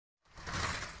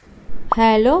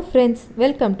Hello friends,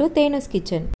 welcome to தேனுஸ்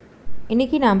kitchen.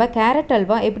 இன்றைக்கி நாம் carrot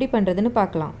halwa எப்படி பண்ணுறதுன்னு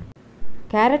பார்க்கலாம்.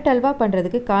 கேரட் அல்வா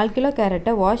பண்ணுறதுக்கு 1/4 கிலோ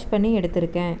கேரட்டை வாஷ் பண்ணி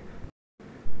எடுத்திருக்கேன்.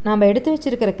 நாம் எடுத்து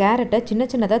வச்சுருக்கிற கேரட்டை சின்ன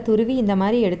சின்னதாக துருவி இந்த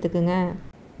மாதிரி எடுத்துக்குங்க.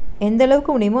 எந்த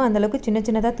அளவுக்கு முடியுமோ அந்தளவுக்கு சின்ன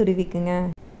சின்னதாக துருவிக்குங்க.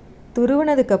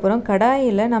 துருவினதுக்கப்புறம்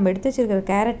கடாயில் நம்ம எடுத்து வச்சுருக்கிற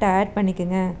கேரட்டை ஆட்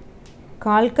பண்ணிக்கோங்க.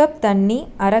 1/4 கப் தண்ணி,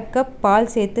 1/2 கப் பால்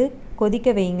சேர்த்து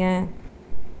கொதிக்க வைங்க.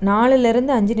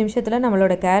 4லேருந்து 5 நிமிஷத்தில்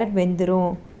நம்மளோட கேரட்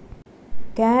வெந்துடும்.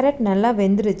 கேரட் நல்லா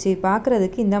வெந்துருச்சு.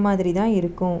 பார்க்குறதுக்கு இந்த மாதிரி தான்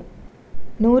இருக்கும்.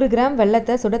 100 கிராம்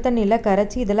வெல்லத்தை சுட தண்ணியில்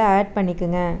கரைச்சி இதில் ஆட்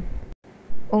பண்ணிக்கோங்க.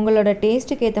 உங்களோட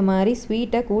டேஸ்ட்டுக்கு ஏற்ற மாதிரி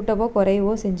ஸ்வீட்டை கூட்டவோ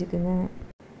குறையவோ செஞ்சுக்குங்க.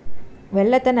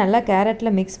 வெல்லத்தை நல்லா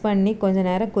கேரட்டில் மிக்ஸ் பண்ணி கொஞ்சம்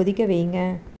நேரம் கொதிக்க வைங்க.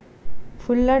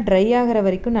 ஃபுல்லாக ட்ரை ஆகிற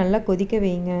வரைக்கும் நல்லா கொதிக்க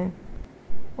வைங்க.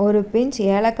 ஒரு பிஞ்ச்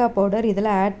ஏலக்காய் பவுடர்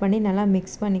இதில் ஆட் பண்ணி நல்லா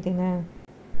மிக்ஸ் பண்ணிக்கோங்க.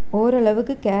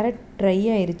 ஓரளவுக்கு கேரட் ட்ரை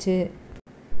ஆயிடுச்சு.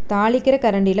 தாளிக்கிற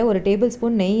கரண்டியில் 1 டேபிள்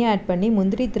ஸ்பூன் நெய் ஆட் பண்ணி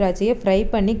முந்திரி திராட்சையை ஃப்ரை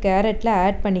பண்ணி கேரட்டில்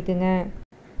ஆட் பண்ணிக்கோங்க.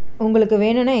 உங்களுக்கு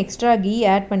வேணும்னா எக்ஸ்ட்ரா கீ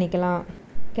ஆட் பண்ணிக்கலாம்.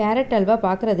 கேரட் அல்வா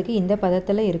பார்க்குறதுக்கு இந்த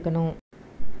பதத்தில் இருக்கணும்.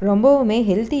 ரொம்பவுமே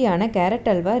ஹெல்த்தியான கேரட்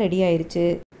அல்வா ரெடி ஆயிடுச்சு.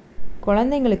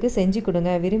 குழந்தைங்களுக்கு செஞ்சு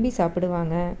கொடுங்க, விரும்பி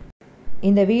சாப்பிடுவாங்க.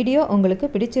 இந்த வீடியோ உங்களுக்கு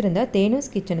பிடிச்சிருந்தா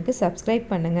தேனூஸ் கிச்சனுக்கு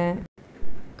சப்ஸ்கிரைப் பண்ணுங்கள்,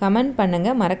 கமெண்ட்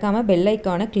பண்ணுங்கள், மறக்காமல் பெல்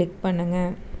ஐக்கானை கிளிக்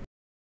பண்ணுங்கள்.